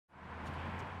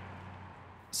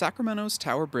Sacramento's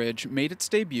Tower Bridge made its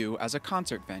debut as a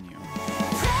concert venue.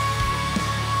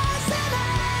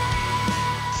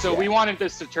 So we wanted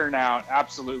this to turn out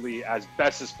absolutely as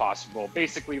best as possible,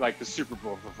 basically like the Super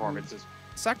Bowl performances.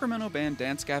 Sacramento band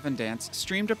Gavin Dance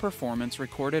streamed a performance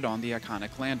recorded on the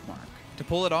iconic landmark. To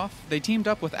pull it off, they teamed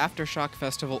up with Aftershock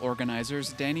Festival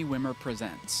organizers Danny Wimmer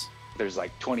Presents. There's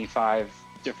like 25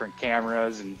 different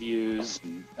cameras and views,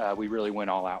 and we really went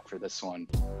all out for this one.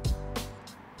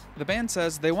 The band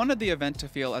says they wanted the event to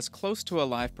feel as close to a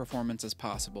live performance as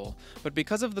possible, but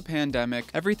because of the pandemic,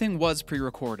 everything was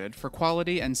pre-recorded for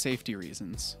quality and safety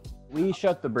reasons. We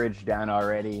shut the bridge down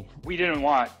already. We didn't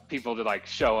want people to like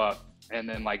show up and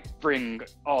then like bring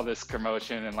all this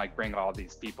commotion and like bring all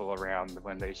these people around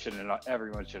when they shouldn't,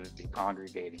 everyone shouldn't be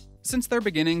congregating. Since their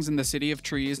beginnings in the City of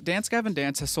Trees, Gavin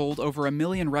Dance has sold over 1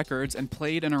 million records and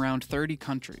played in around 30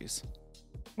 countries.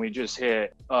 We just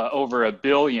hit over 1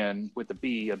 billion, with a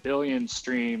B, 1 billion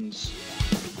streams.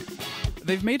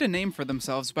 They've made a name for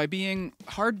themselves by being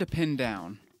hard to pin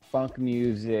down. Funk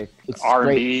music, it's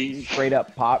R&B, straight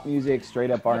up pop music,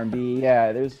 straight up R&B.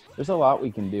 Yeah, there's a lot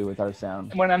we can do with our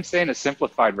sound. When I'm saying a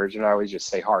simplified version, I always just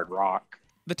say hard rock.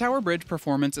 The Tower Bridge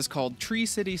performance is called Tree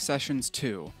City Sessions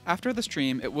 2. After the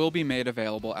stream, it will be made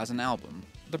available as an album.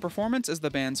 The performance is the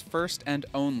band's first and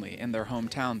only in their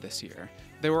hometown this year.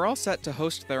 They were all set to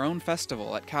host their own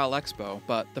festival at Cal Expo,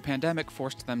 but the pandemic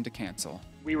forced them to cancel.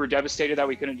 We were devastated that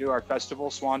we couldn't do our festival,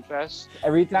 Swan Fest.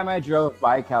 Every time I drove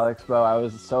by Cal Expo, I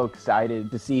was so excited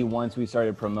to see once we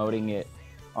started promoting it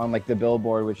on like the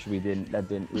billboard, which we didn't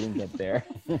get there.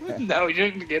 No,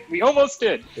 we almost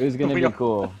did. It was gonna be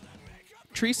cool.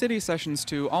 Tree City Sessions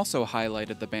 2 also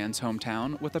highlighted the band's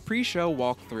hometown with a pre-show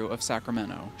walkthrough of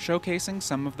Sacramento, showcasing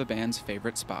some of the band's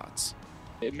favorite spots.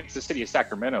 It makes the city of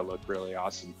Sacramento look really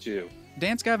awesome too.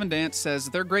 Gavin Dance says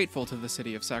they're grateful to the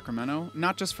city of Sacramento,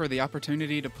 not just for the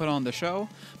opportunity to put on the show,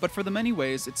 but for the many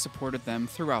ways it supported them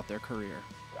throughout their career.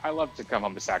 I love to come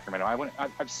home to Sacramento.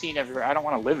 I've seen everywhere. I don't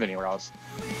want to live anywhere else.